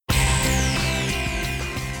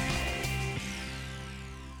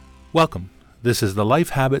Welcome. This is the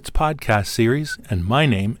Life Habits podcast series, and my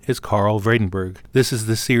name is Carl Vredenberg. This is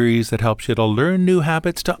the series that helps you to learn new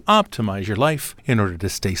habits to optimize your life in order to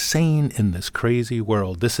stay sane in this crazy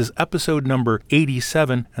world. This is episode number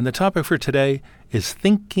 87, and the topic for today is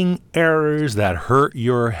thinking errors that hurt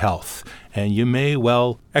your health. And you may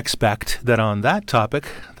well expect that on that topic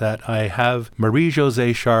that I have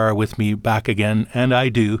Marie-Josée Char with me back again, and I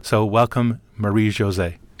do. So welcome,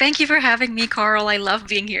 Marie-Josée. Thank you for having me, Carl. I love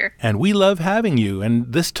being here. And we love having you.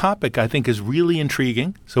 And this topic, I think, is really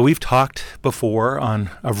intriguing. So we've talked before on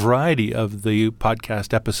a variety of the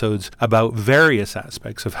podcast episodes about various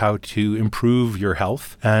aspects of how to improve your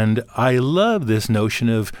health. And I love this notion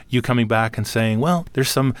of you coming back and saying, well, there's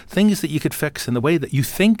some things that you could fix in the way that you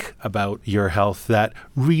think about your health that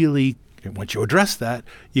really, once you address that,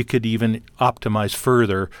 you could even optimize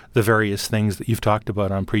further the various things that you've talked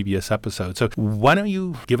about on previous episodes. So why don't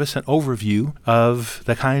you give us an overview of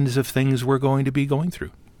the kinds of things we're going to be going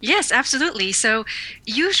through? Yes, absolutely. So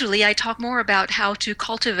usually I talk more about how to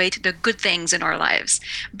cultivate the good things in our lives,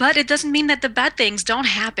 but it doesn't mean that the bad things don't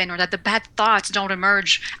happen or that the bad thoughts don't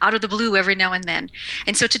emerge out of the blue every now and then.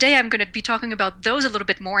 And so today I'm going to be talking about those a little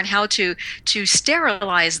bit more and how to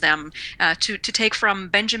sterilize them, to take from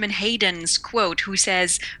Benjamin Hayden's quote, who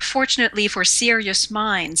says, "Fortunately for serious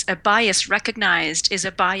minds, a bias recognized is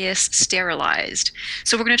a bias sterilized."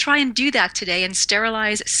 So we're going to try and do that today and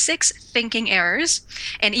sterilize 6 thinking errors,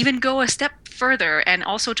 and even go a step further and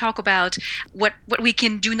also talk about what we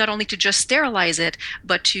can do not only to just sterilize it,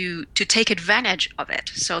 but to take advantage of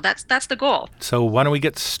it. So that's the goal. So why don't we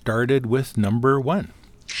get started with number 1?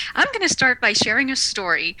 I'm going to start by sharing a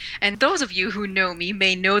story, and those of you who know me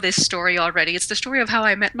may know this story already. It's the story of how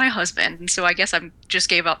I met my husband, and so I guess I just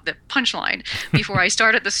gave up the punchline before I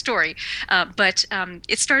started the story. But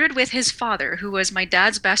it started with his father, who was my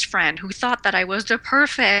dad's best friend, who thought that I was the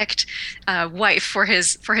perfect wife for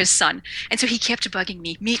his son. And so he kept bugging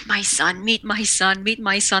me, meet my son, meet my son, meet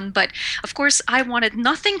my son. But of course, I wanted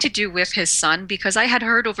nothing to do with his son because I had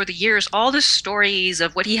heard over the years all the stories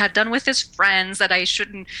of what he had done with his friends that I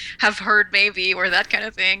shouldn't have heard maybe, or that kind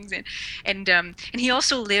of thing. And he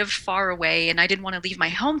also lived far away, and I didn't want to leave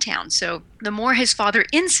my hometown. So the more his father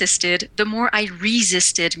insisted, the more I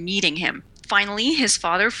resisted meeting him. Finally, his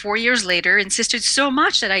father, 4 years later, insisted so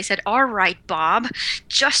much that I said, "All right, Bob,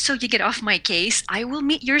 just so you get off my case, I will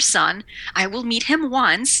meet your son. I will meet him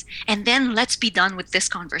once, and then let's be done with this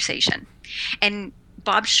conversation." And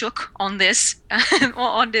Bob shook on this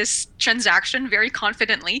transaction very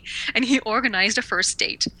confidently, and he organized a first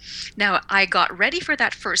date. Now, I got ready for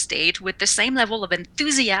that first date with the same level of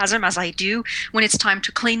enthusiasm as I do when it's time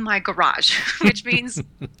to clean my garage, which means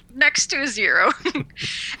next to 0.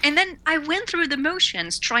 And then I went through the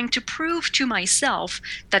motions trying to prove to myself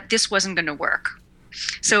that this wasn't going to work.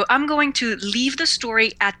 So I'm going to leave the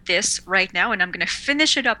story at this right now, and I'm going to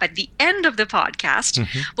finish it up at the end of the podcast.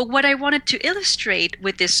 Mm-hmm. But what I wanted to illustrate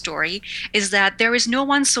with this story is that there is no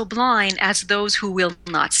one so blind as those who will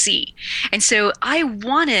not see. And so I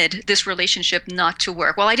wanted this relationship not to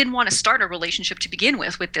work. Well, I didn't want to start a relationship to begin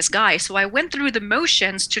with this guy. So I went through the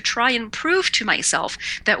motions to try and prove to myself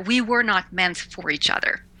that we were not meant for each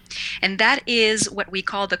other. And that is what we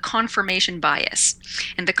call the confirmation bias.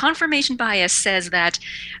 And the confirmation bias says that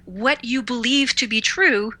what you believe to be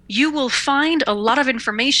true, you will find a lot of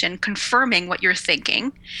information confirming what you're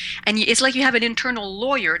thinking. And it's like you have an internal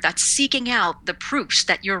lawyer that's seeking out the proofs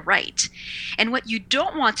that you're right. And what you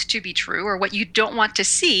don't want to be true, or what you don't want to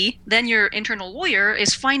see, then your internal lawyer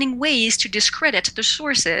is finding ways to discredit the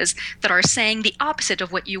sources that are saying the opposite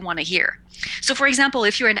of what you want to hear. So, for example,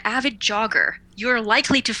 if you're an avid jogger, you're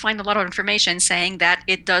likely to find a lot of information saying that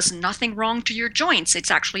it does nothing wrong to your joints. It's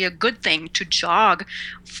actually a good thing to jog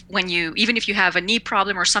even if you have a knee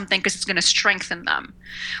problem or something, because it's going to strengthen them.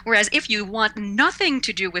 Whereas if you want nothing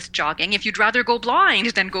to do with jogging, if you'd rather go blind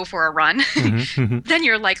than go for a run, then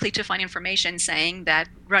you're likely to find information saying that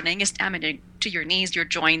running is damaging to your knees, your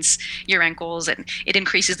joints, your ankles, and it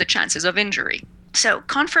increases the chances of injury. So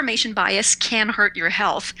confirmation bias can hurt your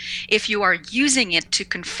health if you are using it to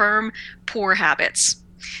confirm poor habits.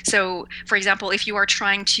 So, for example, if you are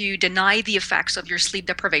trying to deny the effects of your sleep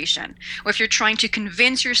deprivation, or if you're trying to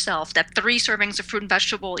convince yourself that 3 servings of fruit and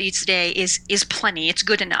vegetable each day is plenty, it's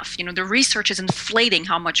good enough. The research is inflating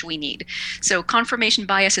how much we need. So confirmation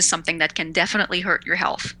bias is something that can definitely hurt your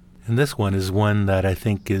health. And this one is one that I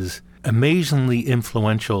think is amazingly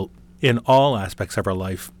influential in all aspects of our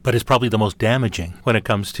life, but is probably the most damaging when it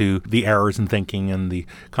comes to the errors in thinking and the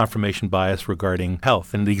confirmation bias regarding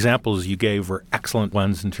health. And the examples you gave were excellent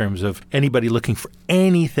ones in terms of anybody looking for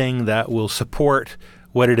anything that will support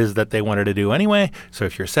what it is that they wanted to do anyway. So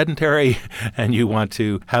if you're sedentary and you want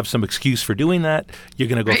to have some excuse for doing that, you're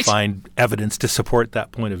going to go find evidence to support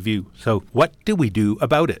that point of view. So what do we do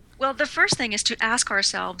about it? Well, the first thing is to ask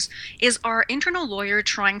ourselves, is our internal lawyer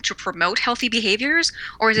trying to promote healthy behaviors,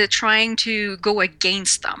 or is it trying to go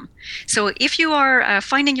against them? So if you are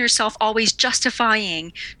finding yourself always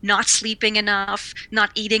justifying not sleeping enough,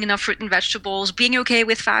 not eating enough fruit and vegetables, being okay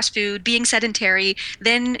with fast food, being sedentary,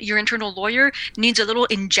 then your internal lawyer needs a little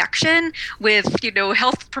injection with,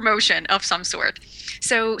 health promotion of some sort.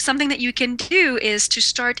 So something that you can do is to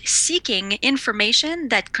start seeking information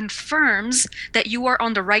that confirms that you are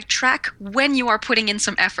on the right track when you are putting in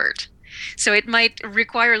some effort. So it might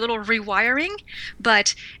require a little rewiring,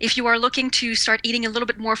 but if you are looking to start eating a little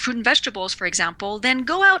bit more fruit and vegetables, for example, then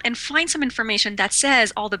go out and find some information that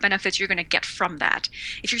says all the benefits you're going to get from that.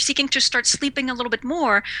 If you're seeking to start sleeping a little bit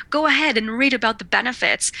more, go ahead and read about the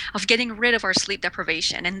benefits of getting rid of our sleep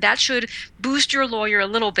deprivation. And that should boost your lawyer a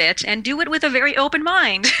little bit, and do it with a very open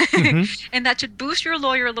mind. And that should boost your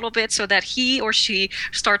lawyer a little bit so that he or she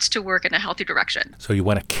starts to work in a healthy direction. So you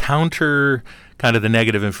want to counter kind of the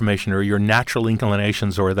negative information or your natural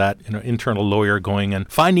inclinations, or that internal lawyer going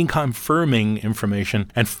and finding confirming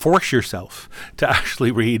information, and force yourself to actually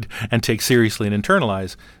read and take seriously and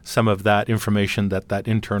internalize some of that information that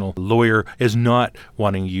internal lawyer is not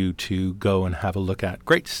wanting you to go and have a look at.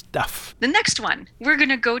 Great stuff. The next one, we're going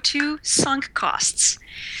to go to sunk costs.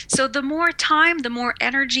 So the more time, the more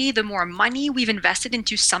energy, the more money we've invested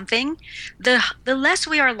into something, the less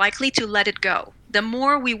we are likely to let it go. The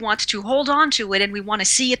more we want to hold on to it, and we want to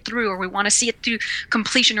see it through, or we want to see it through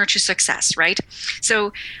completion or to success, right?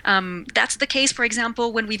 So that's the case, for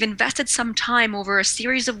example, when we've invested some time over a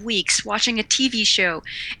series of weeks watching a TV show,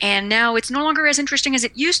 and now it's no longer as interesting as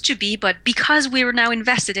it used to be, but because we were now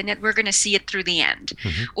invested in it, we're going to see it through the end.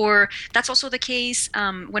 Or that's also the case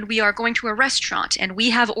when we are going to a restaurant and we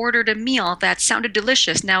have ordered a meal that sounded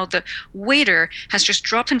delicious. Now the waiter has just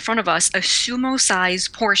dropped in front of us a sumo-size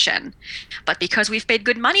portion, but because we've paid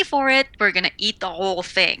good money for it, we're going to eat the whole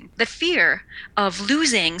thing. The fear of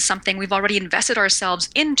losing something we've already invested ourselves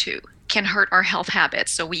into can hurt our health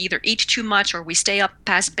habits. So we either eat too much or we stay up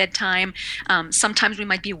past bedtime. Sometimes we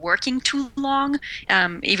might be working too long,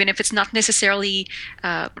 even if it's not necessarily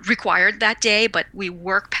required that day, but we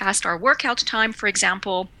work past our workout time, for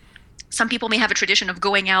example. Some people may have a tradition of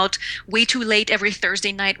going out way too late every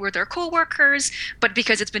Thursday night with their coworkers, but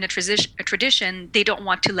because it's been a tradition, they don't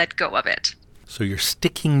want to let go of it. So you're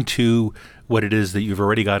sticking to what it is that you've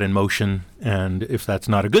already got in motion, and if that's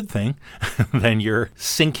not a good thing, then you're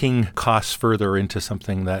sinking costs further into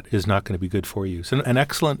something that is not going to be good for you. So an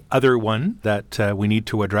excellent other one that we need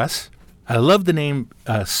to address. I love the name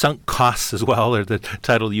sunk costs as well, or the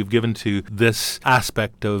title you've given to this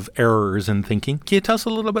aspect of errors in thinking. Can you tell us a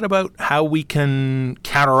little bit about how we can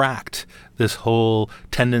counteract this whole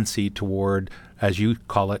tendency toward, as you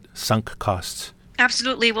call it, sunk costs?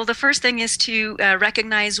 Absolutely. Well, the first thing is to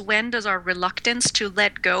recognize, when does our reluctance to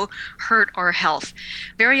let go hurt our health?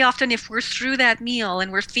 Very often, if we're through that meal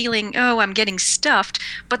and we're feeling, oh, I'm getting stuffed,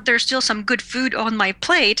 but there's still some good food on my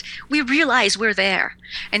plate, we realize we're there.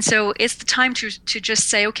 And so it's the time to just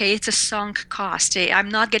say, okay, it's a sunk cost. I'm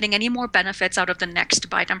not getting any more benefits out of the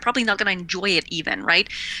next bite. I'm probably not going to enjoy it even, right?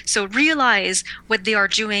 So realize what they are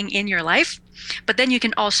doing in your life, but then you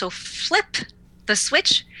can also flip the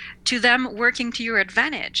switch to them working to your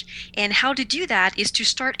advantage. And how to do that is to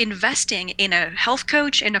start investing in a health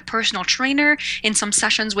coach, in a personal trainer, in some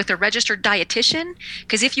sessions with a registered dietitian.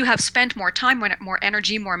 Because if you have spent more time, more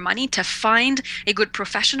energy, more money to find a good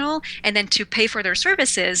professional and then to pay for their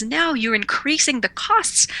services, now you're increasing the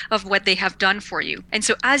costs of what they have done for you. And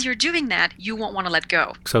so as you're doing that, you won't want to let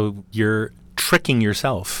go. So you're tricking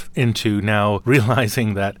yourself into now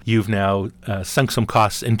realizing that you've now sunk some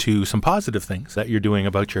costs into some positive things that you're doing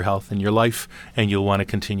about your health and your life, and you'll want to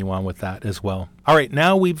continue on with that as well. All right,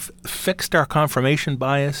 now we've fixed our confirmation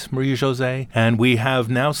bias, Marie-Josée, and we have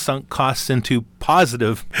now sunk costs into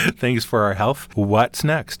positive things for our health. What's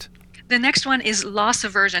next? The next one is loss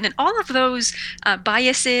aversion. And all of those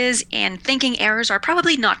biases and thinking errors are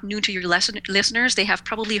probably not new to your listeners. They have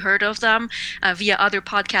probably heard of them via other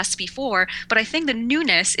podcasts before. But I think the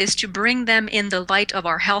newness is to bring them in the light of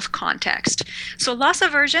our health context. So loss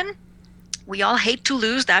aversion, we all hate to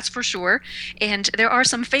lose, that's for sure. And there are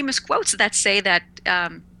some famous quotes that say that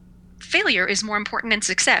failure is more important than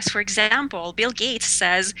success. For example, Bill Gates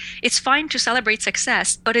says, it's fine to celebrate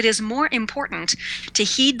success, but it is more important to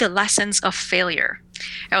heed the lessons of failure.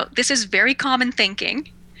 Now, this is very common thinking.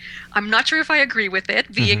 I'm not sure if I agree with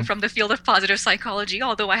it, being from the field of positive psychology,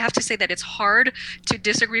 although I have to say that it's hard to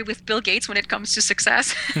disagree with Bill Gates when it comes to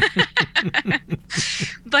success.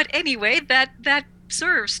 But anyway, that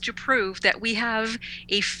serves to prove that we have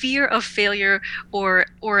a fear of failure or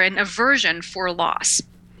an aversion for loss.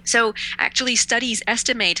 So actually, studies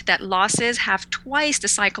estimate that losses have twice the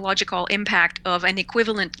psychological impact of an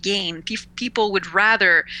equivalent gain. People would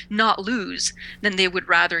rather not lose than they would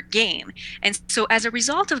rather gain. And so as a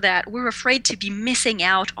result of that, we're afraid to be missing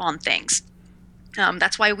out on things.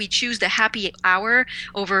 That's why we choose the happy hour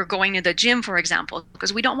over going to the gym, for example,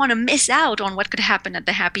 because we don't want to miss out on what could happen at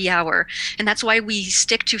the happy hour. And that's why we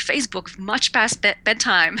stick to Facebook much past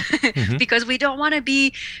bedtime, because we don't want to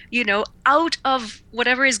be, out of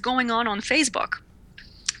whatever is going on Facebook.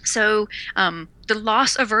 So the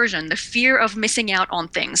loss aversion, the fear of missing out on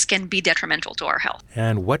things can be detrimental to our health.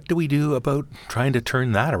 And what do we do about trying to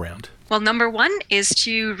turn that around? Well, number one is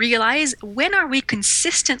to realize, when are we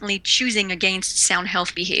consistently choosing against sound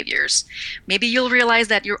health behaviors? Maybe you'll realize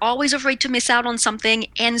that you're always afraid to miss out on something,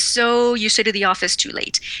 and so you sit at the office too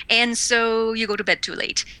late, and so you go to bed too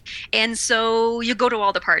late, and so you go to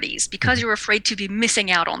all the parties because you're afraid to be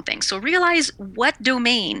missing out on things. So realize, what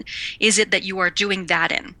domain is it that you are doing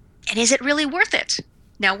that in? And is it really worth it?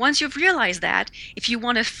 Now, once you've realized that, if you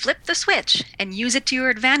want to flip the switch and use it to your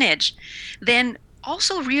advantage, then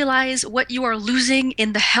also realize what you are losing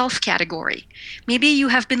in the health category. Maybe you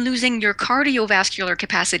have been losing your cardiovascular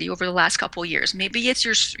capacity over the last couple of years. Maybe it's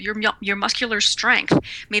your muscular strength.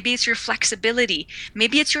 Maybe it's your flexibility.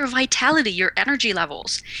 Maybe it's your vitality, your energy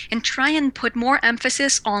levels. And try and put more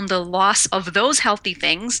emphasis on the loss of those healthy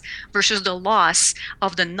things versus the loss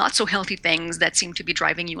of the not so healthy things that seem to be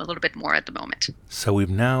driving you a little bit more at the moment. So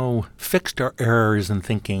we've now fixed our errors in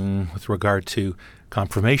thinking with regard to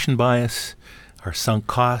confirmation bias, our sunk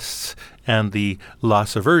costs, and the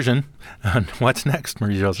loss aversion. And what's next,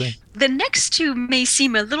 Marie-Josée? The next two may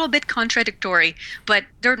seem a little bit contradictory, but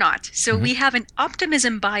they're not. So we have an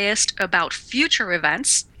optimism bias about future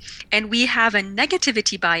events, and we have a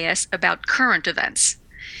negativity bias about current events.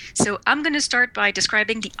 So I'm going to start by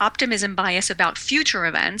describing the optimism bias about future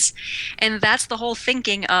events. And that's the whole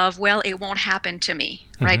thinking of, well, it won't happen to me,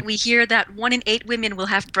 right? We hear that 1 in 8 women will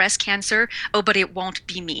have breast cancer. Oh, but it won't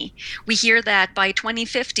be me. We hear that by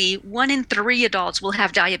 2050, 1 in 3 adults will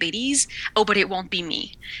have diabetes. Oh, but it won't be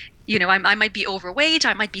me. I might be overweight.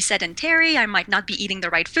 I might be sedentary. I might not be eating the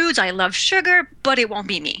right foods. I love sugar, but it won't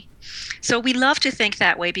be me. So we love to think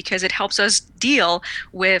that way because it helps us deal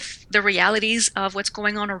with the realities of what's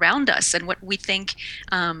going on around us and what we think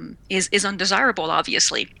is undesirable,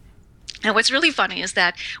 obviously. And what's really funny is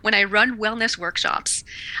that when I run wellness workshops,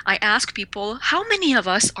 I ask people, how many of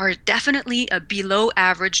us are definitely a below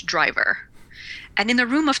average driver? And in a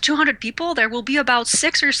room of 200 people, there will be about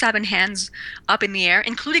 6 or 7 hands up in the air,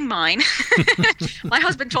 including mine. My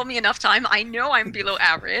husband told me enough time. I know I'm below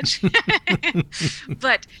average.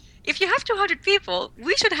 But if you have 200 people,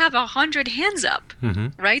 we should have 100 hands up,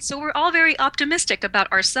 right? So we're all very optimistic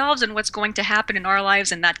about ourselves and what's going to happen in our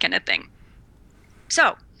lives and that kind of thing.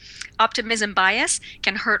 So optimism bias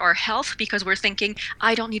can hurt our health because we're thinking,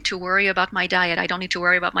 I don't need to worry about my diet. I don't need to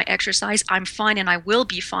worry about my exercise. I'm fine and I will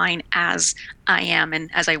be fine as I am and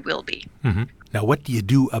as I will be. Now, what do you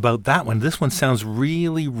do about that one? This one sounds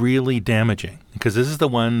really, really damaging because this is the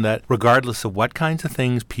one that, regardless of what kinds of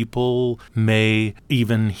things people may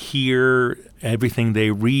even hear, everything they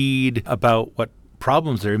read about what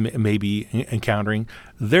problems they may be encountering,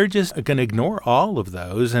 they're just going to ignore all of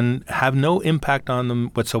those and have no impact on them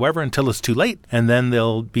whatsoever until it's too late. And then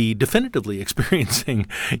they'll be definitively experiencing,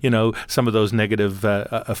 some of those negative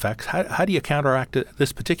effects. How do you counteract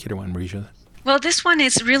this particular one, Marie-Josée? Well, this one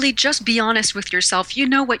is really just be honest with yourself. You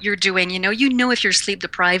know what you're doing. You know if you're sleep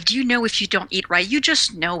deprived. You know if you don't eat right. You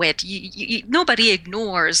just know it. Nobody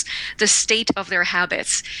ignores the state of their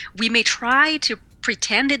habits. We may try to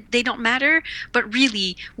pretend they don't matter, but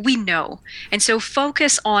really we know. And so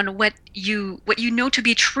focus on what you know to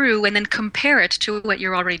be true and then compare it to what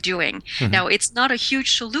you're already doing. Now, it's not a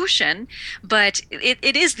huge solution, but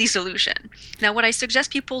it is the solution. Now, what I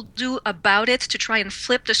suggest people do about it to try and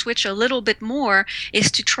flip the switch a little bit more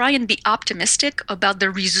is to try and be optimistic about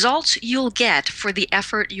the results you'll get for the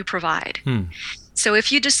effort you provide. So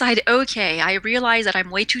if you decide, okay, I realize that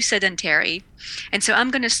I'm way too sedentary, and so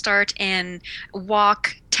I'm going to start and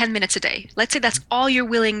walk 10 minutes a day. Let's say that's all you're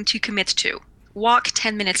willing to commit to. Walk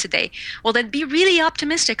 10 minutes a day. Well, then be really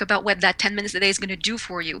optimistic about what that 10 minutes a day is going to do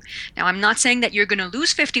for you. Now, I'm not saying that you're going to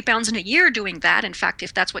lose 50 pounds in a year doing that. In fact,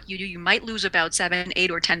 if that's what you do, you might lose about 7,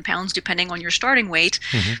 8, or 10 pounds, depending on your starting weight.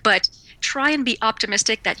 But try and be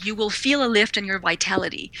optimistic that you will feel a lift in your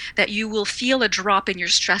vitality, that you will feel a drop in your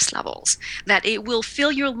stress levels, that it will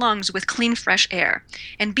fill your lungs with clean, fresh air.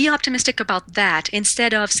 And be optimistic about that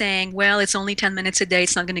instead of saying, well, it's only 10 minutes a day,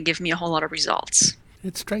 it's not going to give me a whole lot of results.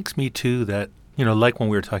 It strikes me too that, like when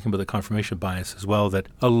we were talking about the confirmation bias as well, that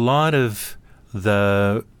a lot of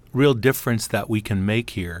the real difference that we can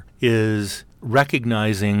make here is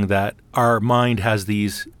recognizing that our mind has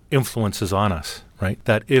these influences on us, right?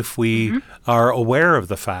 That if we are aware of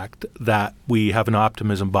the fact that we have an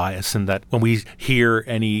optimism bias, and that when we hear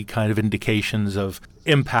any kind of indications of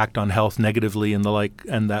impact on health negatively and the like,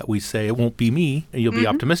 and that we say, it won't be me, and you'll be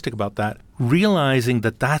optimistic about that, realizing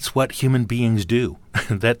that that's what human beings do,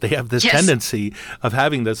 that they have this tendency of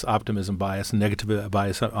having this optimism bias and negative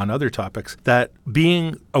bias on other topics, that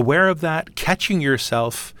being aware of that, catching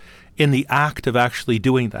yourself in the act of actually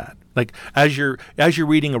doing that. Like as you're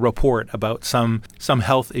reading a report about some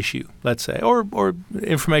health issue, let's say, or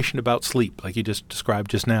information about sleep, like you just described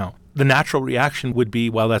just now, the natural reaction would be,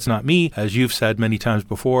 well, that's not me. As you've said many times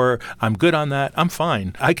before, I'm good on that. I'm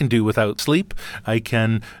fine. I can do without sleep. I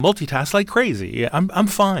can multitask like crazy. I'm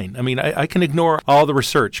fine. I mean, I can ignore all the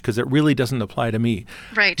research because it really doesn't apply to me.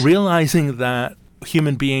 Right. Realizing that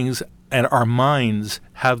human beings and our minds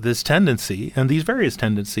have this tendency, and these various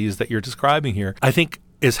tendencies that you're describing here, I think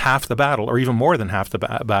is half the battle, or even more than half the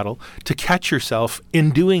battle, to catch yourself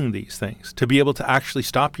in doing these things, to be able to actually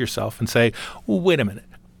stop yourself and say, well, wait a minute.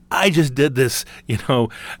 I just did this,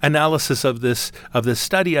 analysis of this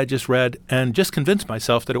study I just read and just convinced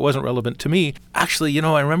myself that it wasn't relevant to me. Actually,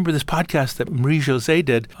 I remember this podcast that Marie-Josée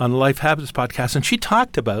did on the Life Habits podcast, and she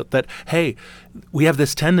talked about that, hey, we have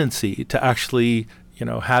this tendency to actually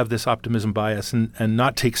have this optimism bias and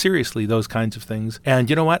not take seriously those kinds of things. And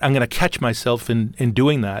you know what? I'm going to catch myself in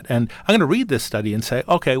doing that. And I'm going to read this study and say,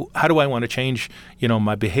 okay, how do I want to change,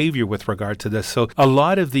 my behavior with regard to this? So a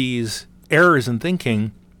lot of these errors in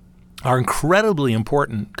thinking are incredibly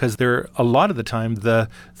important because they're a lot of the time the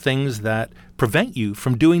things that prevent you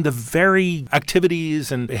from doing the very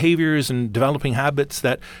activities and behaviors and developing habits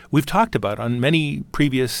that we've talked about on many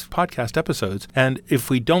previous podcast episodes. And if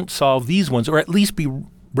we don't solve these ones, or at least be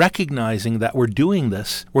recognizing that we're doing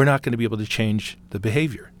this, we're not going to be able to change the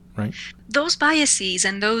behavior, right? Those biases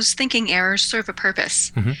and those thinking errors serve a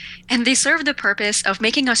purpose. And they serve the purpose of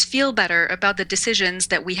making us feel better about the decisions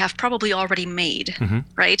that we have probably already made,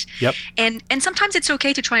 right? Yep. And sometimes it's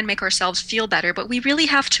okay to try and make ourselves feel better, but we really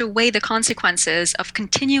have to weigh the consequences of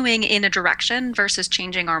continuing in a direction versus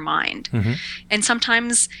changing our mind. And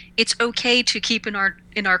sometimes it's okay to keep in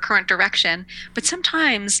our current direction, but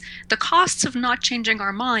sometimes the costs of not changing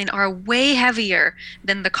our mind are way heavier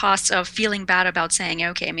than the costs of feeling bad about saying,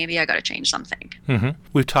 okay, maybe I got to change something.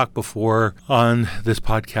 We've talked before on this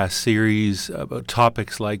podcast series about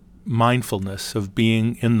topics like mindfulness, of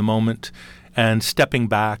being in the moment and stepping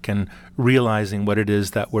back and realizing what it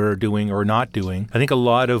is that we're doing or not doing. I think a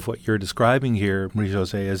lot of what you're describing here,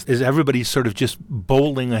 Marie-Josée, is everybody sort of just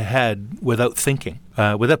bowling ahead without thinking,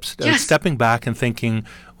 without stepping back and thinking,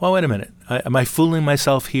 well, wait a minute, am I fooling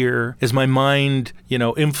myself here? Is my mind,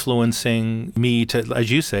 influencing me to,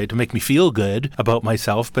 as you say, to make me feel good about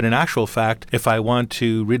myself? But in actual fact, if I want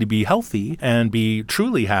to really be healthy and be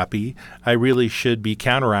truly happy, I really should be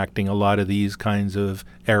counteracting a lot of these kinds of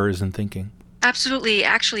errors in thinking. Absolutely.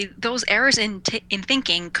 Actually, those errors in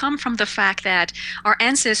thinking come from the fact that our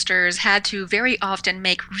ancestors had to very often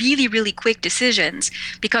make really, really quick decisions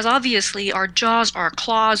because obviously our jaws, our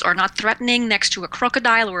claws are not threatening next to a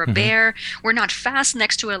crocodile or a bear. We're not fast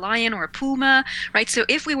next to a lion or a puma, right? So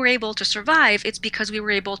if we were able to survive, it's because we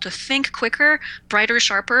were able to think quicker, brighter,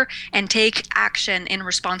 sharper, and take action in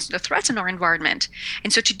response to the threats in our environment.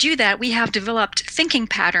 And so to do that, we have developed thinking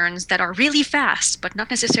patterns that are really fast, but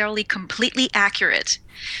not necessarily completely accurate.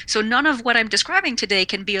 So none of what I'm describing today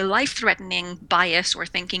can be a life-threatening bias or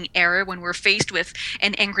thinking error when we're faced with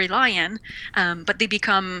an angry lion, but they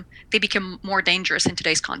become more dangerous in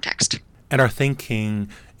today's context. And our thinking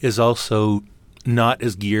is also not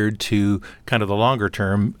as geared to kind of the longer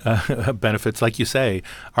term benefits. Like you say,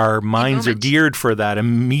 our minds are geared for that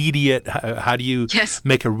immediate, how do you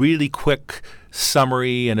make a really quick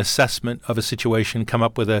summary and assessment of a situation, come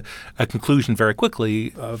up with a conclusion very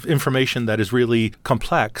quickly of information that is really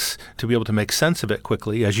complex, to be able to make sense of it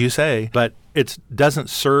quickly, as you say. But it doesn't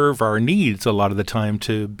serve our needs a lot of the time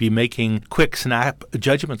to be making quick snap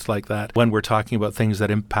judgments like that when we're talking about things that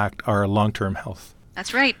impact our long-term health.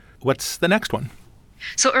 That's right. What's the next one?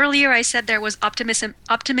 So earlier I said there was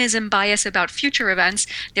optimism bias about future events.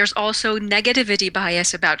 There's also negativity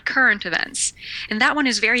bias about current events. And that one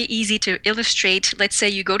is very easy to illustrate. Let's say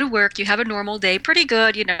you go to work, you have a normal day, pretty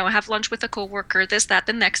good, have lunch with a coworker, this, that,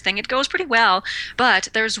 the next thing. It goes pretty well. But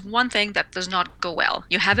there's one thing that does not go well.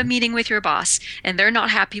 You have a meeting with your boss and they're not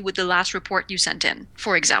happy with the last report you sent in,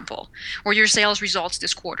 for example, or your sales results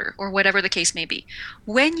this quarter, or whatever the case may be.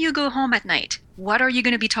 When you go home at night, what are you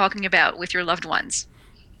going to be talking about with your loved ones?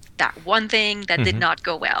 That one thing that did not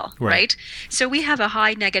go well, right? So we have a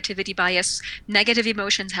high negativity bias. Negative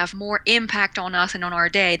emotions have more impact on us and on our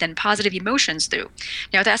day than positive emotions do.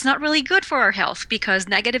 Now, that's not really good for our health because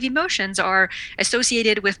negative emotions are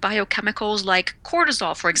associated with biochemicals like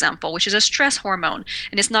cortisol, for example, which is a stress hormone.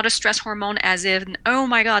 And it's not a stress hormone as in, oh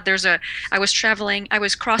my God, I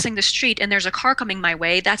was crossing the street and there's a car coming my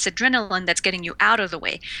way. That's adrenaline that's getting you out of the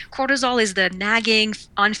way. Cortisol is the nagging,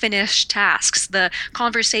 unfinished tasks, the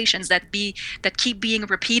conversations that keep being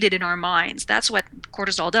repeated in our minds. That's what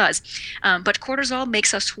cortisol does. But cortisol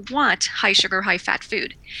makes us want high sugar, high fat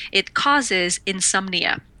food. It causes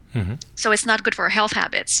insomnia. So it's not good for our health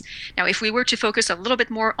habits. Now, if we were to focus a little bit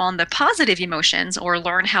more on the positive emotions or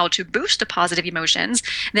learn how to boost the positive emotions,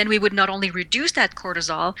 then we would not only reduce that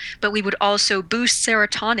cortisol, but we would also boost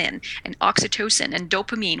serotonin and oxytocin and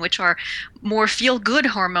dopamine, which are more feel-good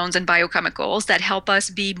hormones and biochemicals that help us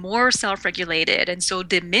be more self-regulated and so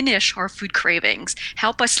diminish our food cravings,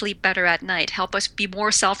 help us sleep better at night, help us be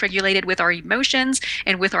more self-regulated with our emotions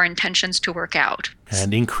and with our intentions to work out.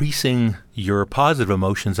 And increasing your positive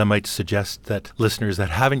emotions, I might suggest that listeners that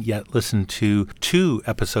haven't yet listened to 2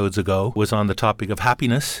 episodes ago was on the topic of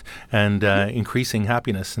happiness and increasing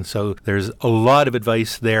happiness. And so there's a lot of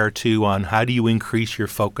advice there too on how do you increase your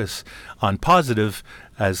focus on positive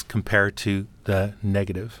as compared to the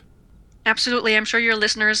negative. Absolutely. I'm sure your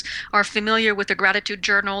listeners are familiar with the gratitude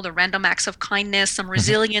journal, the random acts of kindness, some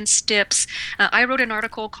resilience tips. I wrote an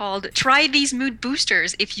article called Try These Mood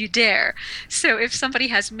Boosters If You Dare. So if somebody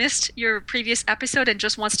has missed your previous episode and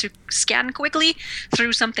just wants to scan quickly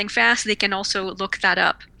through something fast, they can also look that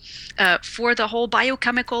up. For the whole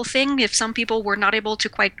biochemical thing, if some people were not able to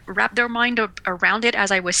quite wrap their mind around it as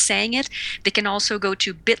I was saying it, they can also go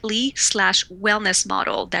to bit.ly/wellness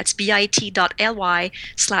model. That's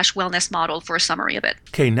bit.ly/wellness model for a summary of it.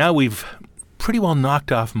 Okay, now we've pretty well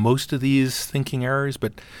knocked off most of these thinking errors,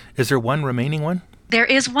 but is there one remaining one? There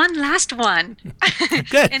is one last one.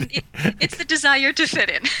 Good. And it's the desire to fit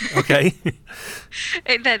in. Okay.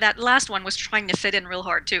 That last one was trying to fit in real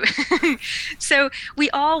hard, too. So we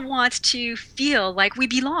all want to feel like we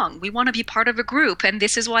belong. We want to be part of a group. And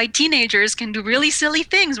this is why teenagers can do really silly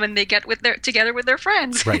things when they get together with their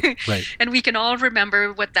friends. Right. And we can all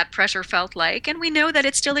remember what that pressure felt like. And we know that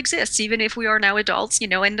it still exists, even if we are now adults,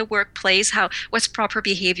 in the workplace, what's proper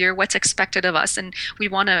behavior, what's expected of us. And we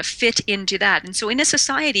want to fit into that. And so in a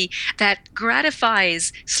society that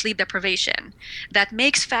gratifies sleep deprivation, that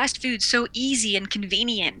makes fast food so easy and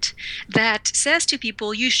convenient, that says to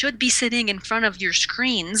people you should be sitting in front of your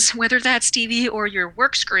screens, whether that's TV or your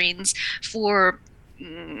work screens, for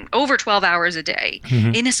over 12 hours a day.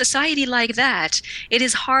 In a society like that, it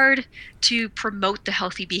is hard to promote the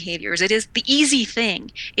healthy behaviors. The easy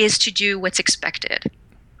thing is to do what's expected.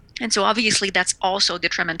 And so obviously that's also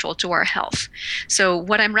detrimental to our health. So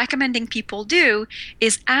what I'm recommending people do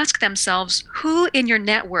is ask themselves who in your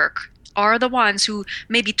network are the ones who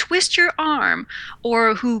maybe twist your arm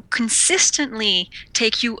or who consistently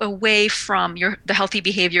take you away from the healthy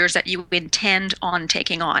behaviors that you intend on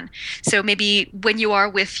taking on. So maybe when you are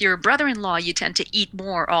with your brother-in-law, you tend to eat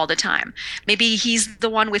more all the time. Maybe he's the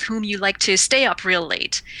one with whom you like to stay up real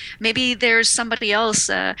late. Maybe there's somebody else,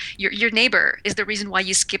 your neighbor is the reason why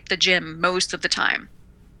you skip the gym most of the time.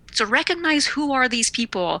 So recognize who are these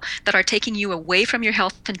people that are taking you away from your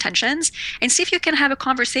health intentions and see if you can have a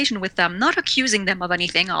conversation with them, not accusing them of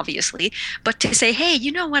anything, obviously, but to say, hey,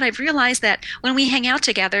 you know what, I've realized that when we hang out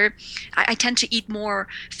together, I tend to eat more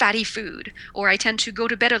fatty food, or I tend to go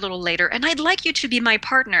to bed a little later, and I'd like you to be my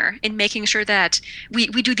partner in making sure that we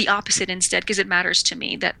do the opposite instead, because it matters to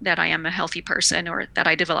me that I am a healthy person or that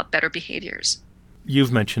I develop better behaviors.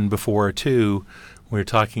 You've mentioned before, too, we're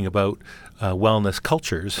talking about wellness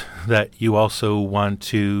cultures, that you also want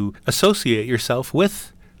to associate yourself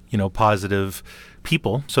with, positive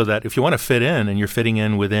people, so that if you want to fit in and you're fitting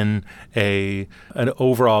in within an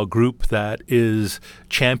overall group that is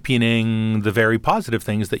championing the very positive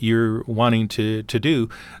things that you're wanting to do,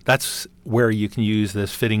 that's where you can use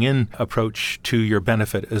this fitting in approach to your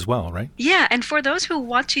benefit as well, right? Yeah, and for those who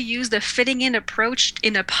want to use the fitting in approach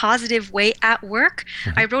in a positive way at work,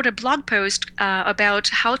 I wrote a blog post about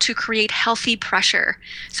how to create healthy pressure.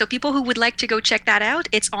 So people who would like to go check that out,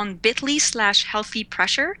 it's on bit.ly/healthy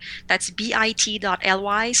pressure. That's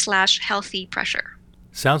bit.ly/healthy pressure.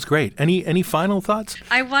 Sounds great. Any final thoughts?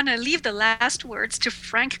 I want to leave the last words to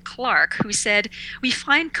Frank Clark, who said, "We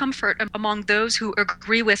find comfort among those who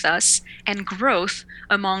agree with us and growth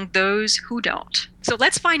among those who don't." So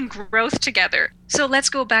let's find growth together. So let's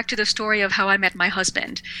go back to the story of how I met my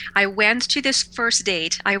husband. I went to this first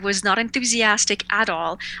date. I was not enthusiastic at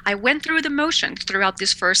all. I went through the motions throughout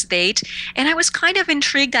this first date, and I was kind of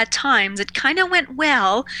intrigued at times. It kind of went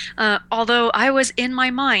well, although I was in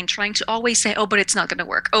my mind trying to always say, oh, but it's not going to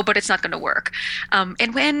work. Oh, but it's not going to work.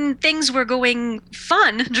 And when things were going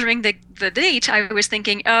fun during the date, I was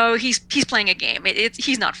thinking, oh, he's playing a game.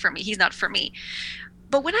 He's not for me. He's not for me.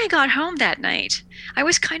 But when I got home that night, I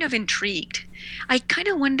was kind of intrigued. I kind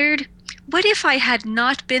of wondered, what if I had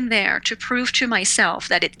not been there to prove to myself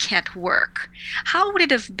that it can't work? How would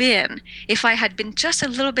it have been if I had been just a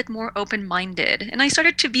little bit more open-minded? And I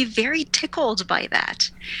started to be very tickled by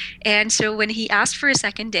that. And so when he asked for a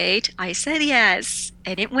second date, I said yes,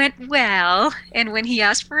 and it went well. And when he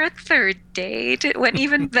asked for a third date, it went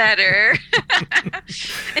even better.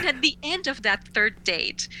 And at the end of that third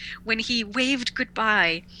date, when he waved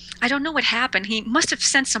goodbye, I don't know what happened. He must have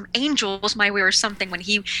sent some angels my way or something. When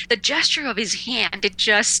the gesture of his hand, it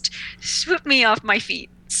just swooped me off my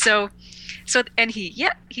feet.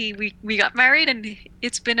 We got married, and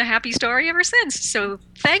it's been a happy story ever since. So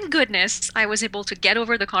thank goodness I was able to get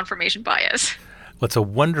over the confirmation bias. Well, it's a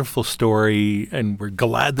wonderful story, and we're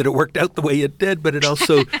glad that it worked out the way it did, but it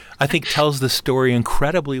also, I think, tells the story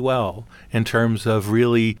incredibly well in terms of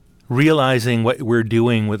really realizing what we're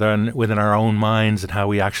doing within our own minds and how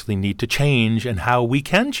we actually need to change and how we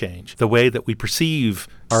can change the way that we perceive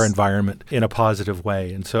our environment in a positive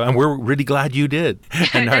way. And we're really glad you did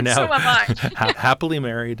and are now so am I. happily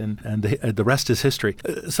married, and the rest is history.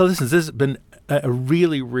 So listen, this has been a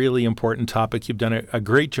really, really important topic. You've done a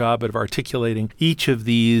great job of articulating each of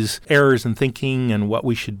these errors in thinking and what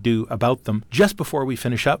we should do about them. Just before we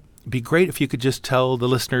finish up, it'd be great if you could just tell the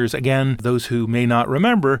listeners again, those who may not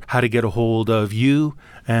remember, how to get a hold of you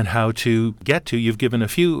and how to get to. You've given a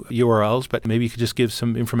few URLs, but maybe you could just give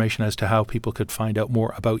some information as to how people could find out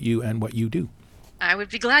more about you and what you do. I would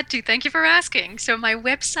be glad to. Thank you for asking. So my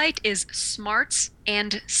website is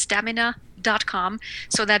smartsandstamina.com.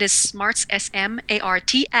 So that is smarts,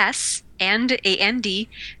 SMARTS, and AND,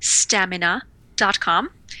 stamina.com.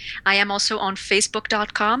 I am also on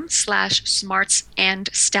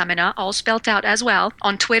facebook.com/smartsandstamina, all spelled out as well.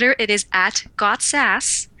 On Twitter, it is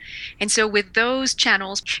 @GotSass. And so with those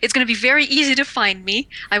channels, it's going to be very easy to find me.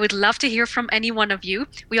 I would love to hear from any one of you.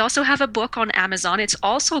 We also have a book on Amazon. It's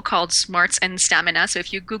also called Smarts and Stamina. So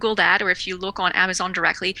if you Google that, or if you look on Amazon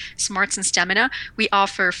directly, Smarts and Stamina, we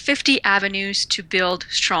offer 50 avenues to build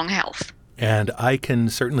strong health. And I can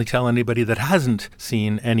certainly tell anybody that hasn't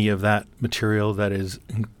seen any of that material that is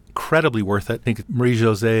incredibly worth it. I think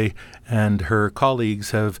Marie-Josée and her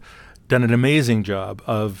colleagues have done an amazing job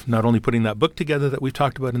of not only putting that book together that we've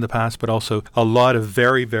talked about in the past, but also a lot of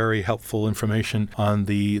very, very helpful information on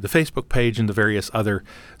the Facebook page and the various other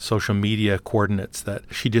social media coordinates that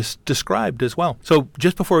she just described as well. So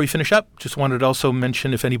just before we finish up, just wanted to also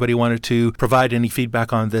mention if anybody wanted to provide any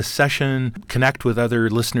feedback on this session, connect with other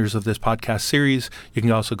listeners of this podcast series, you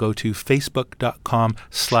can also go to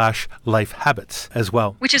facebook.com/lifehabits as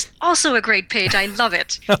well. Which is also a great page. I love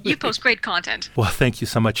it. You post great content. Well, thank you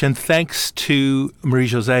so much. And thanks to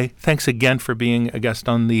Marie-Josée. Thanks again for being a guest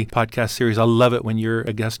on the podcast series. I love it when you're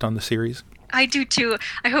a guest on the series. I do too.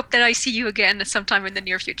 I hope that I see you again sometime in the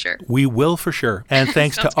near future. We will for sure. And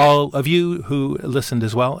thanks to all of you who listened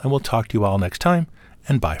as well. And we'll talk to you all next time.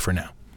 And bye for now.